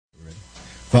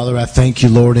Father, I thank you,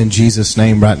 Lord, in Jesus'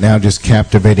 name right now, just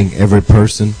captivating every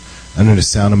person under the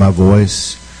sound of my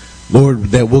voice. Lord,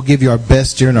 that we'll give you our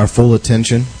best ear and our full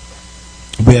attention.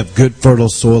 We have good, fertile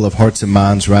soil of hearts and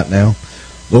minds right now.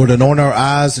 Lord, anoint our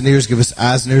eyes and ears. Give us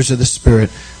eyes and ears of the Spirit.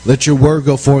 Let your word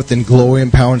go forth in glory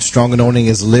and power and strong anointing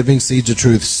as living seeds of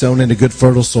truth sown into good,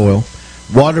 fertile soil.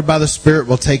 Watered by the Spirit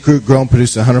will take root, grow, and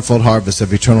produce 100-fold harvest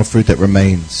of eternal fruit that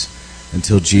remains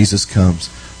until Jesus comes.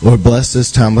 Lord, bless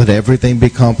this time. Let everything be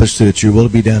accomplished so that your will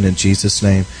be done in Jesus'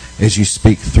 name as you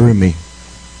speak through me.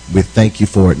 We thank you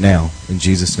for it now. In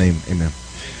Jesus' name, amen.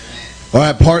 All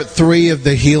right, part 3 of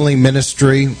the healing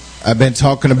ministry. I've been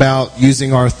talking about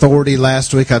using our authority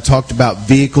last week. I talked about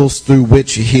vehicles through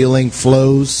which healing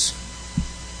flows.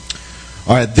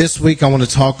 All right, this week I want to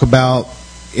talk about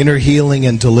inner healing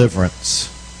and deliverance.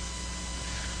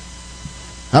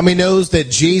 How many knows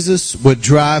that Jesus would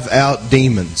drive out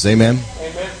demons? Amen?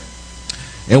 Amen.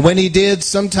 And when he did,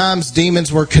 sometimes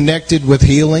demons were connected with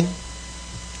healing.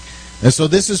 And so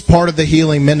this is part of the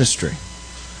healing ministry.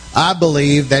 I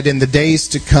believe that in the days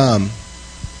to come,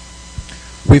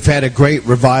 we've had a great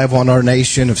revival in our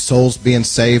nation of souls being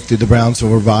saved through the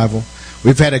Brownsville revival.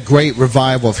 We've had a great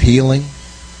revival of healing.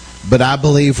 But I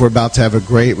believe we're about to have a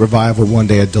great revival one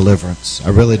day of deliverance. I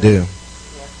really do.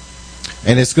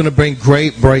 And it's going to bring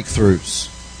great breakthroughs.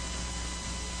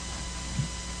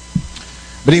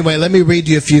 But anyway, let me read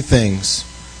you a few things.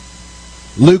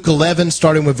 Luke 11,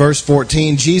 starting with verse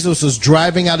 14. Jesus was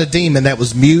driving out a demon that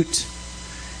was mute.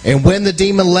 And when the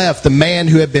demon left, the man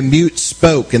who had been mute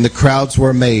spoke, and the crowds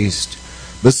were amazed.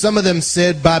 But some of them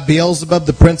said, by Beelzebub,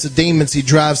 the prince of demons, he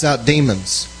drives out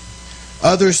demons.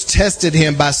 Others tested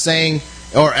him by saying,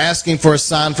 or asking for a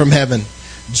sign from heaven.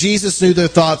 Jesus knew their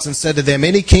thoughts and said to them,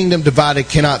 any kingdom divided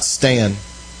cannot stand.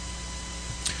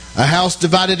 A house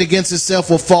divided against itself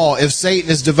will fall. If Satan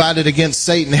is divided against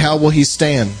Satan, how will he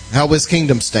stand? How will his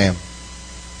kingdom stand?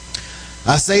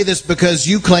 I say this because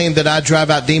you claim that I drive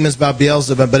out demons by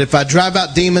Beelzebub. But if I drive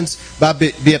out demons by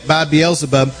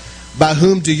Beelzebub, by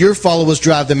whom do your followers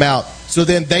drive them out? So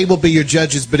then they will be your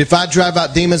judges. But if I drive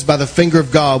out demons by the finger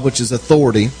of God, which is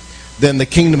authority, then the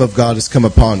kingdom of God has come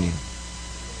upon you.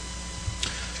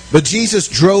 But Jesus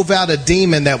drove out a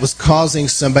demon that was causing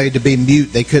somebody to be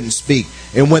mute. They couldn't speak.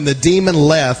 And when the demon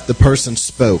left, the person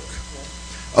spoke.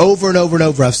 Over and over and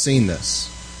over, I've seen this.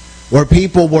 Where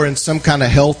people were in some kind of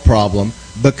health problem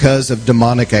because of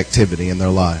demonic activity in their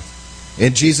life.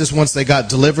 And Jesus, once they got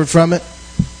delivered from it,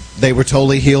 they were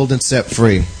totally healed and set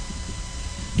free.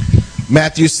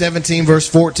 Matthew 17, verse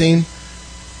 14.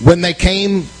 When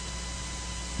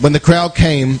the crowd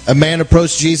came, a man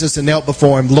approached Jesus and knelt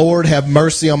before him. Lord, have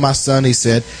mercy on my son, he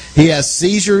said. He has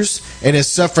seizures and is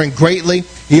suffering greatly.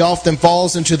 He often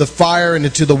falls into the fire and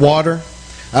into the water.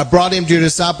 I brought him to your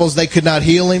disciples. They could not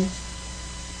heal him.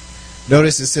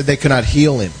 Notice it said they could not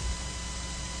heal him.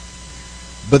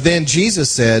 But then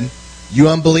Jesus said, you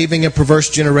unbelieving and perverse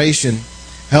generation,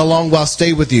 how long will I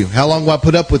stay with you? How long will I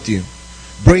put up with you?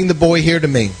 Bring the boy here to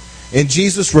me. And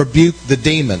Jesus rebuked the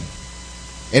demon.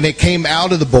 And it came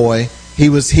out of the boy. He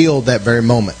was healed that very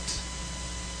moment.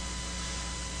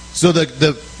 So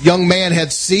the young man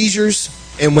had seizures.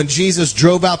 And when Jesus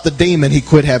drove out the demon, he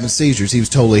quit having seizures. He was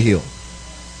totally healed.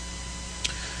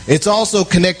 It's also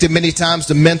connected many times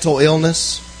to mental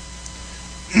illness.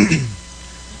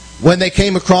 When they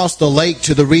came across the lake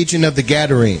to the region of the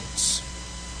Gadarenes,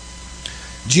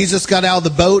 Jesus got out of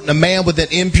the boat, and a man with an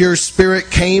impure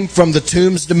spirit came from the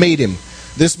tombs to meet him.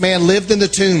 This man lived in the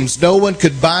tombs. No one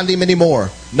could bind him anymore,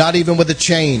 not even with a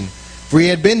chain. For he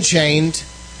had been chained,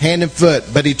 hand and foot,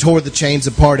 but he tore the chains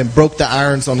apart and broke the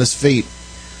irons on his feet.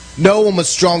 No one was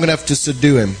strong enough to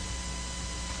subdue him.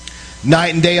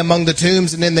 Night and day among the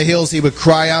tombs and in the hills he would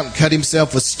cry out and cut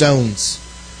himself with stones.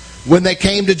 When they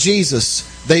came to Jesus,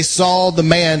 they saw the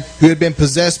man who had been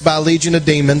possessed by a legion of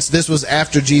demons. This was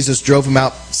after Jesus drove him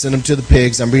out, sent him to the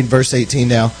pigs. I'm reading verse 18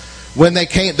 now. When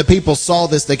the people saw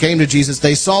this, they came to Jesus.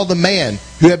 They saw the man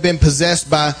who had been possessed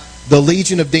by the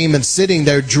legion of demons sitting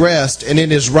there dressed and in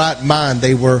his right mind.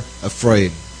 They were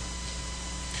afraid.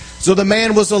 So the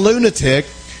man was a lunatic.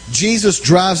 Jesus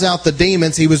drives out the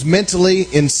demons. He was mentally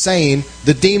insane.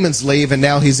 The demons leave, and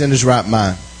now he's in his right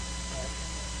mind.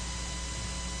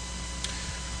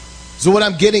 So what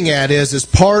I'm getting at is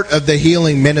part of the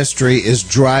healing ministry is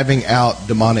driving out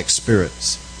demonic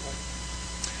spirits.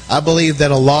 I believe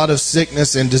that a lot of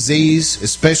sickness and disease,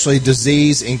 especially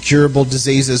disease, incurable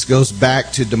diseases, goes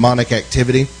back to demonic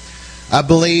activity. I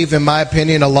believe, in my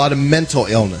opinion, a lot of mental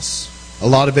illness, a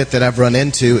lot of it that I've run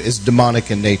into is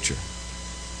demonic in nature.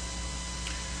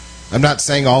 I'm not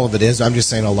saying all of it is, I'm just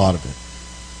saying a lot of it.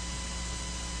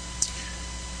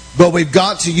 But we've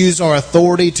got to use our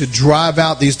authority to drive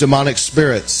out these demonic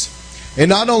spirits. And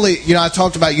not only, I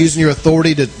talked about using your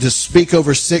authority to speak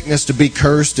over sickness, to be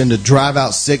cursed, and to drive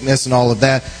out sickness and all of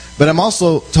that. But I'm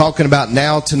also talking about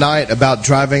now, tonight, about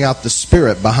driving out the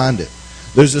spirit behind it.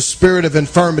 There's a spirit of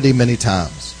infirmity many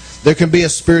times. There can be a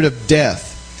spirit of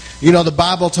death. The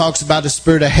Bible talks about a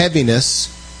spirit of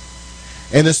heaviness.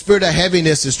 And the spirit of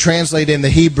heaviness is translated in the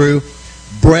Hebrew,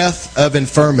 breath of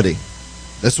infirmity.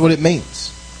 That's what it means.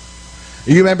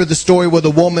 You remember the story where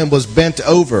the woman was bent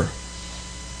over.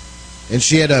 And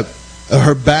she had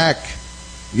her back,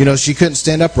 she couldn't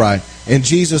stand upright. And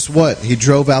Jesus, what? He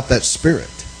drove out that spirit.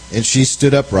 And she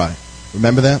stood upright.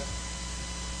 Remember that?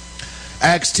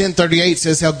 Acts 10:38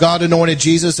 says how God anointed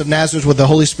Jesus of Nazareth with the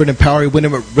Holy Spirit and power. He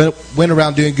went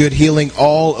around doing good, healing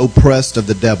all oppressed of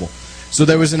the devil. So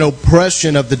there was an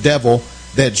oppression of the devil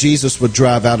that Jesus would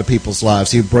drive out of people's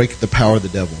lives. He would break the power of the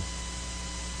devil.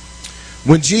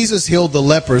 When Jesus healed the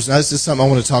lepers, now this is something I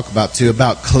want to talk about too,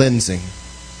 about cleansing.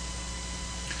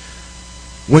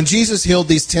 When Jesus healed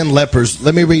these 10 lepers,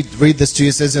 let me read this to you.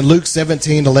 It says in Luke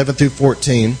 17:11 through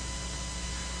 14,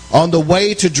 on the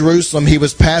way to Jerusalem, he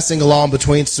was passing along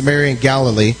between Samaria and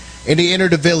Galilee, and he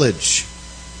entered a village.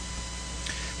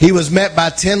 He was met by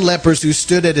 10 lepers who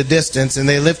stood at a distance, and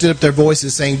they lifted up their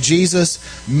voices, saying, Jesus,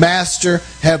 Master,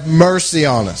 have mercy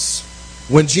on us.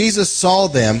 When Jesus saw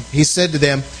them, he said to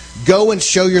them, go and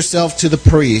show yourself to the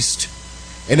priest.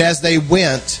 And as they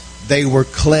went, they were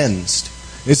cleansed.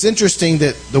 It's interesting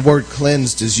that the word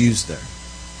cleansed is used there.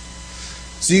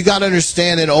 So you got to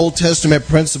understand an Old Testament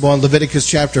principle in Leviticus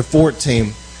chapter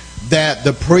 14 that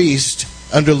the priest,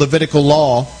 under Levitical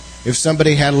law, if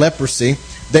somebody had leprosy,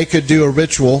 they could do a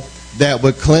ritual that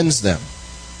would cleanse them.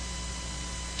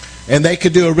 And they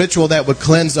could do a ritual that would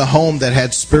cleanse a home that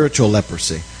had spiritual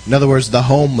leprosy. In other words, the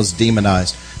home was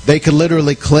demonized. They could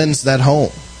literally cleanse that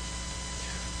home.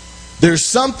 There's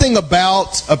something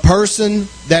about a person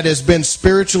that has been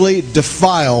spiritually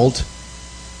defiled,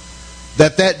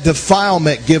 that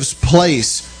defilement gives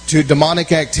place to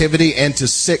demonic activity and to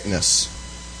sickness.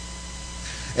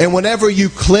 And whenever you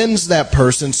cleanse that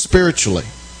person spiritually,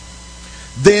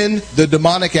 then the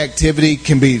demonic activity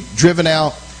can be driven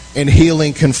out and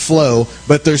healing can flow.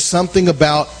 But there's something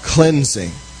about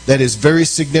cleansing that is very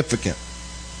significant.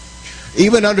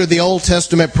 Even under the Old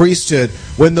Testament priesthood,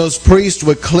 when those priests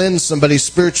would cleanse somebody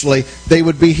spiritually, they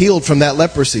would be healed from that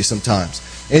leprosy sometimes.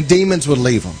 And demons would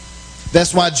leave them.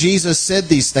 That's why Jesus said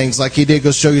these things like he did,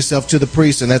 go show yourself to the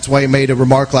priest. And that's why he made a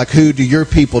remark like, who do your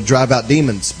people drive out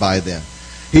demons by then?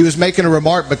 He was making a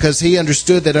remark because he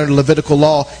understood that under Levitical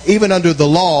law, even under the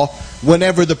law,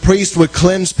 whenever the priest would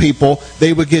cleanse people,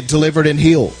 they would get delivered and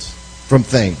healed from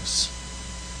things.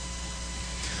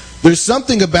 There's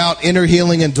something about inner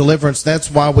healing and deliverance. That's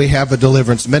why we have a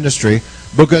deliverance ministry,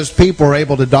 because people are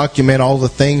able to document all the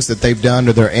things that they've done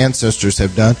or their ancestors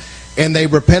have done, and they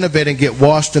repent of it and get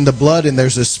washed in the blood, and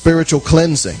there's a spiritual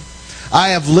cleansing. I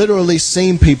have literally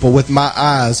seen people with my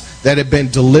eyes that have been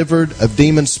delivered of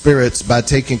demon spirits by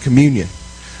taking communion.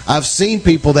 I've seen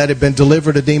people that have been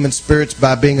delivered of demon spirits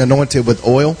by being anointed with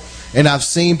oil, and I've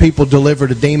seen people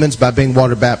delivered of demons by being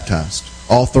water baptized.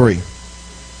 All three.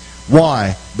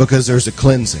 Why? Because there's a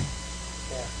cleansing.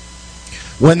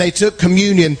 When they took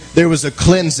communion, there was a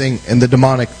cleansing and the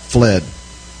demonic fled.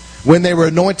 When they were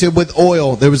anointed with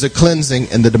oil, there was a cleansing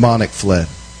and the demonic fled.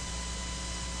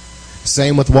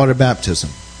 Same with water baptism.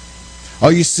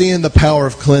 Are you seeing the power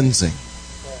of cleansing?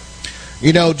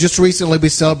 Just recently we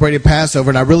celebrated Passover,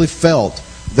 and I really felt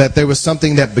that there was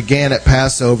something that began at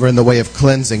Passover in the way of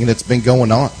cleansing, and it's been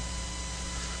going on.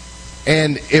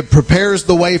 And it prepares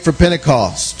the way for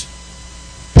Pentecost.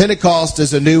 Pentecost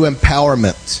is a new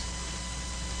empowerment.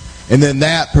 And then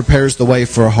that prepares the way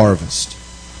for a harvest.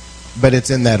 But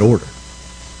it's in that order.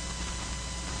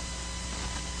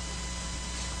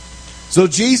 So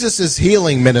Jesus'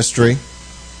 healing ministry,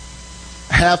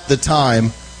 half the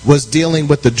time, was dealing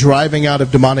with the driving out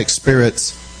of demonic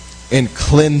spirits and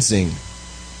cleansing.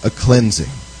 A cleansing.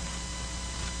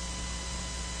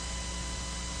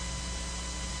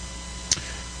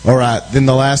 All right, then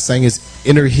the last thing is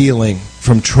inner healing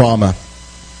from trauma.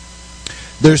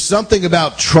 There's something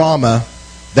about trauma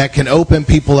that can open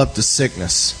people up to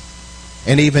sickness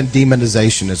and even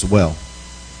demonization as well.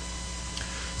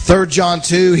 3 John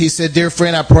 2, he said, dear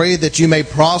friend, I pray that you may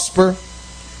prosper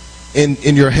in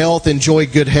your health, enjoy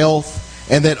good health,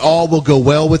 and that all will go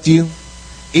well with you,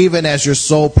 even as your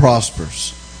soul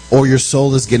prospers, or your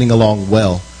soul is getting along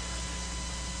well.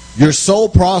 Your soul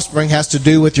prospering has to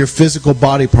do with your physical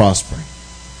body prospering.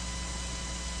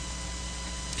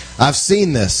 I've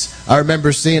seen this. I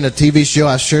remember seeing a TV show,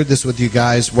 I shared this with you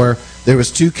guys, where there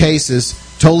was two cases,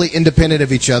 totally independent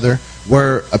of each other,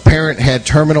 where a parent had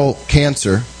terminal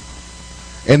cancer,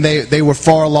 and they were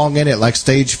far along in it, like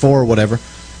stage 4 or whatever,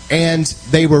 and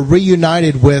they were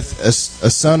reunited with a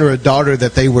son or a daughter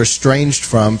that they were estranged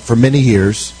from for many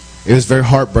years. It was very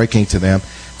heartbreaking to them.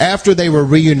 After they were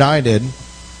reunited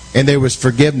and there was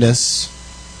forgiveness,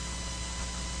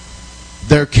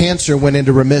 their cancer went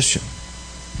into remission.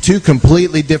 Two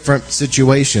completely different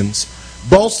situations.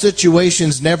 Both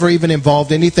situations never even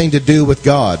involved anything to do with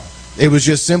God. It was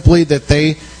just simply that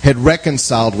they had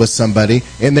reconciled with somebody,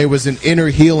 and there was an inner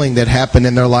healing that happened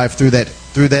in their life through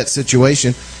that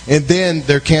situation, and then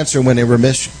their cancer went in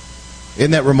remission.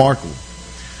 Isn't that remarkable?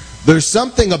 There's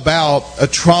something about a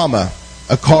trauma,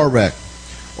 a car wreck,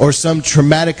 or some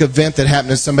traumatic event that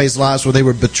happened in somebody's lives where they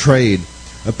were betrayed,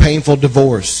 a painful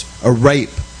divorce, a rape,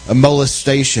 a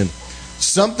molestation,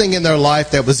 something in their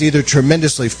life that was either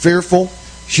tremendously fearful,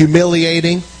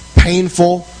 humiliating,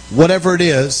 painful, whatever it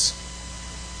is,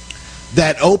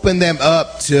 that opened them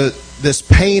up to this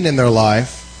pain in their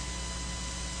life.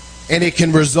 And it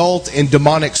can result in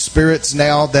demonic spirits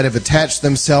now that have attached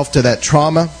themselves to that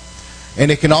trauma. And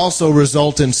it can also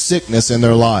result in sickness in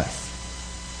their life.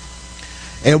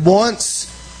 And once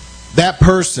that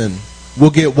person will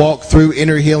get walked through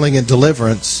inner healing and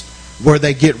deliverance, where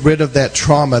they get rid of that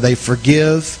trauma, they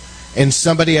forgive, and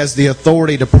somebody has the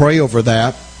authority to pray over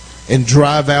that and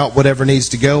drive out whatever needs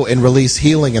to go and release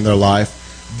healing in their life,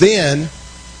 then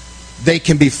they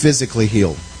can be physically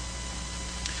healed.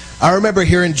 I remember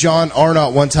hearing John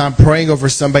Arnott one time praying over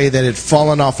somebody that had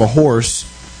fallen off a horse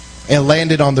and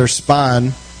landed on their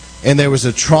spine, and there was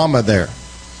a trauma there.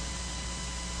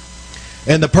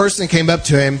 And the person came up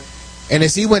to him, and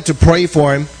as he went to pray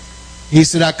for him, he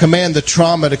said, I command the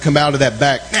trauma to come out of that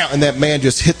back now. And that man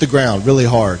just hit the ground really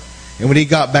hard. And when he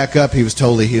got back up, he was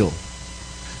totally healed.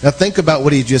 Now think about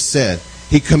what he just said.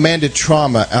 He commanded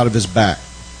trauma out of his back.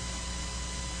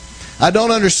 I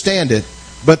don't understand it,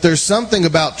 but there's something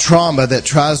about trauma that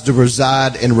tries to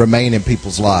reside and remain in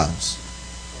people's lives.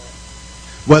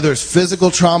 Whether it's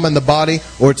physical trauma in the body,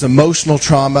 or it's emotional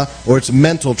trauma, or it's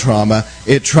mental trauma,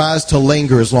 it tries to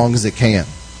linger as long as it can.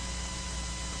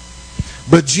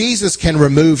 But Jesus can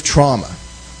remove trauma.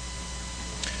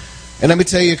 And let me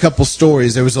tell you a couple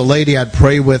stories. There was a lady I'd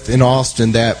pray with in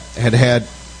Austin that had,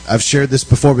 I've shared this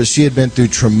before, but she had been through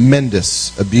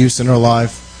tremendous abuse in her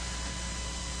life.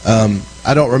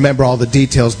 I don't remember all the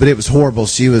details, but it was horrible.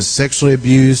 She was sexually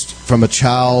abused from a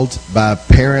child by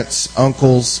parents,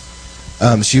 uncles.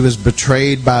 She was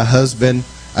betrayed by a husband.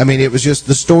 I mean, it was just,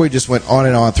 the story just went on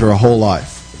and on through her whole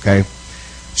life. Okay?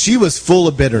 She was full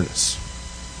of bitterness.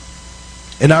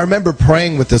 And I remember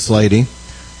praying with this lady.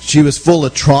 She was full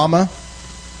of trauma,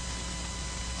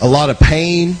 a lot of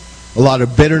pain, a lot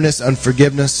of bitterness,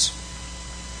 unforgiveness.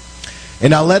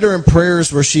 And I led her in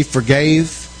prayers where she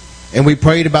forgave, and we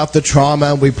prayed about the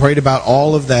trauma, and we prayed about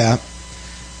all of that.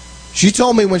 She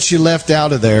told me when she left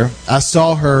out of there, I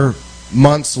saw her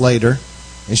months later,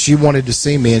 and she wanted to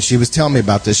see me, and she was telling me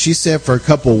about this. She said for a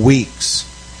couple weeks,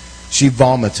 she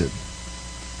vomited.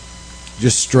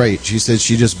 Just straight. She said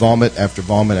she just vomit after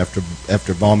vomit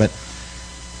after vomit.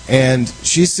 And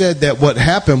she said that what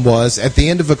happened was, at the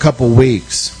end of a couple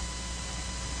weeks,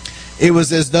 it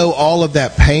was as though all of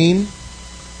that pain,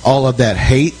 all of that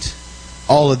hate,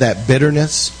 all of that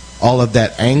bitterness, all of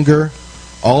that anger,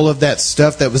 all of that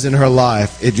stuff that was in her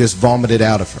life, it just vomited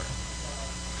out of her.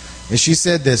 And she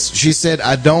said this. She said,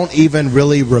 I don't even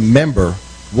really remember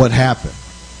what happened.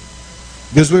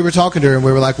 Because we were talking to her and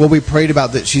we were like, well, we prayed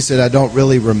about that. She said, I don't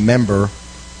really remember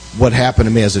what happened to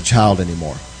me as a child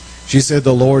anymore. She said,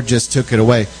 the Lord just took it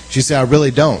away. She said, I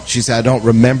really don't. She said, I don't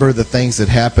remember the things that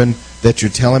happened that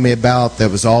you're telling me about. That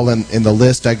was all in the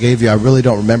list I gave you. I really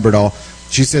don't remember it all.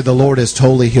 She said, the Lord has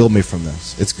totally healed me from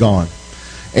this. It's gone.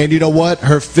 And you know what?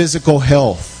 Her physical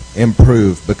health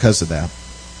improved because of that.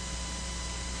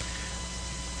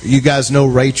 You guys know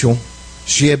Rachel.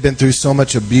 She had been through so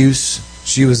much abuse.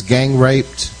 She was gang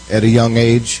raped at a young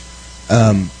age.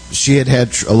 She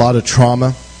had a lot of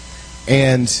trauma.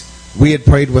 And we had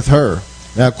prayed with her.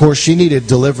 Now, of course, she needed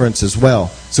deliverance as well.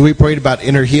 So we prayed about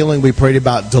inner healing. We prayed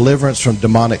about deliverance from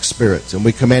demonic spirits. And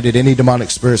we commanded any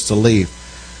demonic spirits to leave.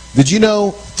 Did you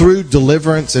know through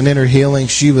deliverance and inner healing,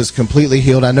 she was completely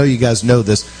healed? I know you guys know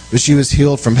this, but she was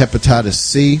healed from hepatitis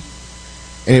C.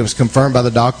 And it was confirmed by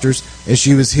the doctors. And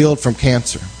she was healed from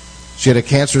cancer. She had a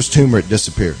cancerous tumor. It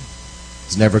disappeared.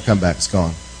 It's never come back. It's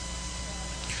gone.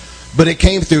 But it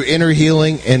came through inner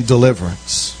healing and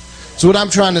deliverance. So what I'm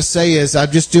trying to say is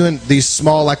I'm just doing these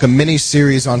small, like a mini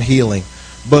series on healing.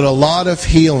 but a lot of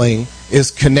healing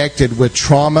is connected with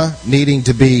trauma needing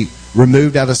to be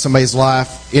removed out of somebody's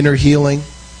life. Inner healing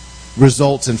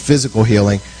results in physical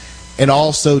healing, and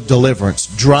also deliverance,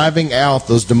 driving out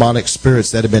those demonic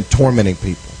spirits that have been tormenting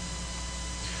people.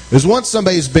 Because once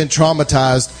somebody's been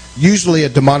traumatized, usually a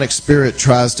demonic spirit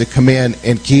tries to come in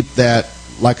and keep that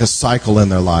like a cycle in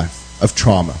their life of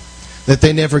trauma, that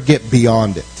they never get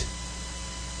beyond it,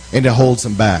 and it holds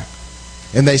them back.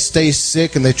 And they stay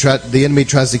sick, and the enemy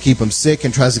tries to keep them sick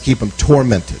and tries to keep them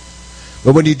tormented.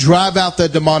 But when you drive out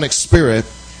that demonic spirit,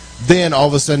 then all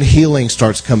of a sudden healing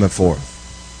starts coming forth.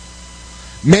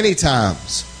 Many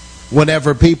times,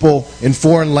 whenever people in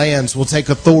foreign lands will take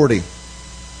authority,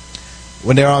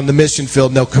 when they're on the mission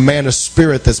field, and they'll command a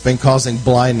spirit that's been causing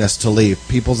blindness to leave,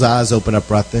 people's eyes open up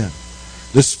right then.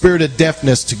 The spirit of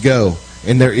deafness to go,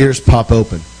 and their ears pop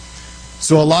open.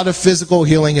 So a lot of physical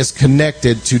healing is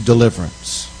connected to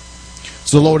deliverance.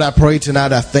 So Lord, I pray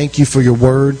tonight, I thank you for your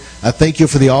word. I thank you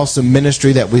for the awesome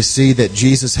ministry that we see that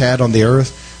Jesus had on the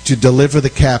earth to deliver the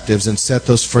captives and set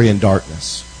those free in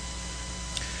darkness.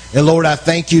 And Lord, I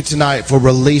thank you tonight for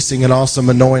releasing an awesome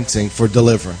anointing for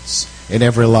deliverance in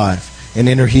every life and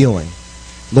inner healing.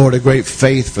 Lord, a great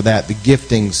faith for that, the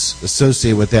giftings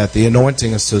associated with that, the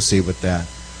anointing associated with that.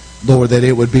 Lord, that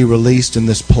it would be released in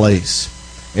this place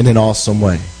in an awesome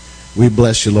way. We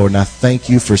bless you, Lord, and I thank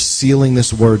you for sealing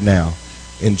this word now.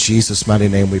 In Jesus' mighty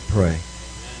name we pray.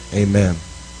 Amen.